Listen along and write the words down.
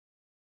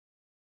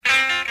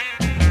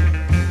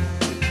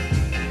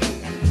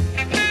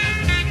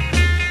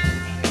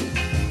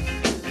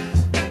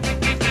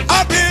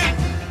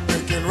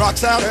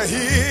rocks out of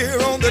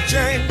here on the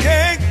chain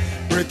gang,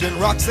 breaking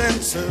rocks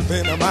and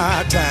serving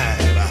my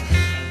time.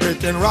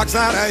 Breaking rocks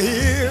out of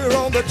here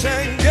on the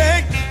chain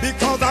gang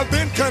because I've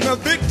been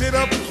convicted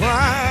of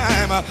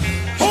crime.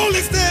 Hold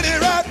it steady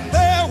right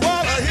there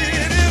while I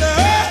hit it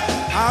up.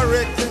 I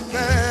reckon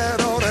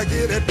that ought to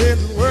get it. Been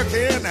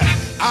working,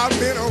 I've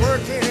been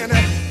working,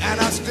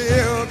 and I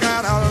still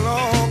got a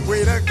long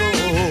way to go.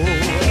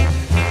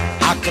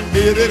 I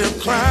committed a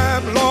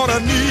crime, Lord, I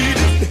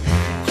needed.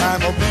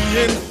 Crime of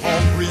being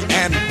hungry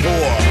and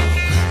poor.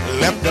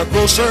 Left the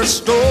grocery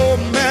store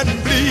man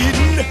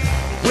bleeding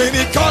when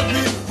he caught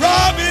me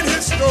robbing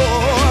his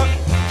store.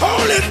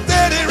 Hold it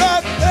steady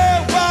right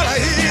there while I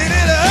hit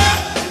it up.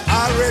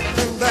 I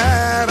reckon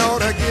that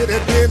ought to get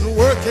it. Been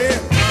working,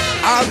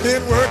 I've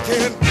been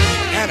working,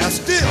 and I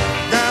still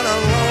got a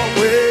long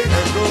way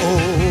to go.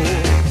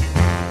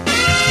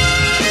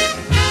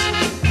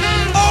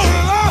 Oh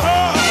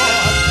Lord,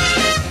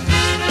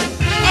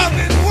 I've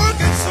been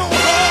working so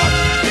hard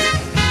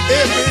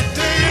every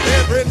day and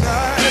every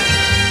night.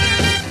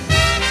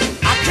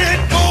 I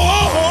can't go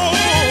home,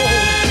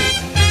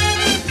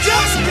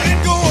 just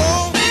can't go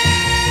home,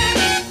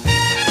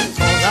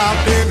 'cause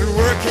I've been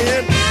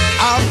working,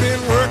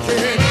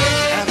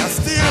 and I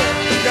still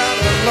got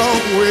a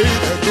long way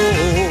to go.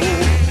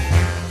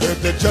 But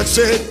the judge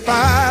said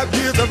 5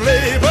 years of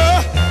labor.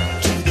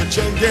 To the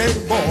chain gang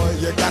boy,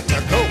 you got to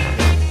go.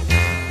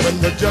 When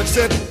the judge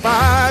said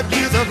 5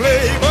 years of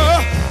labor,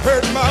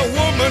 heard my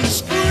woman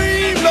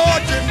scream,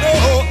 Lord, you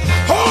know.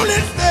 Hold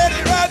it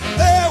steady right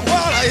there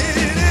while I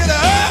hit it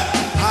up.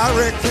 I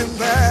reckon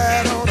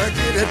that ought to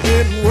get it.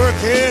 Been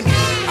working,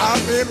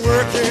 I've been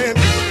working,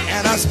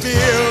 and I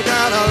still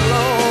got a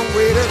long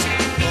way to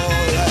go.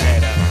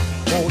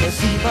 Wanna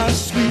see my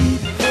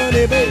sweet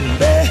honey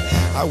baby,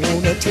 I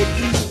wanna take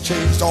these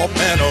chains off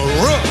and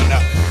run.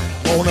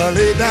 Wanna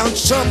lay down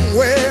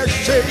somewhere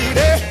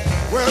shady,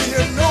 well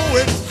you know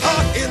it's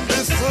hot in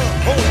the sun.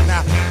 Hold it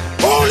now,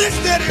 hold it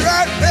steady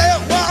right there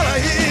while I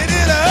hit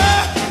it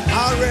up.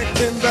 I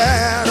reckon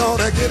that ought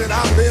to get it.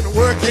 I've been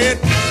working,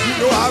 you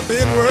know I've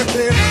been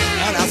working,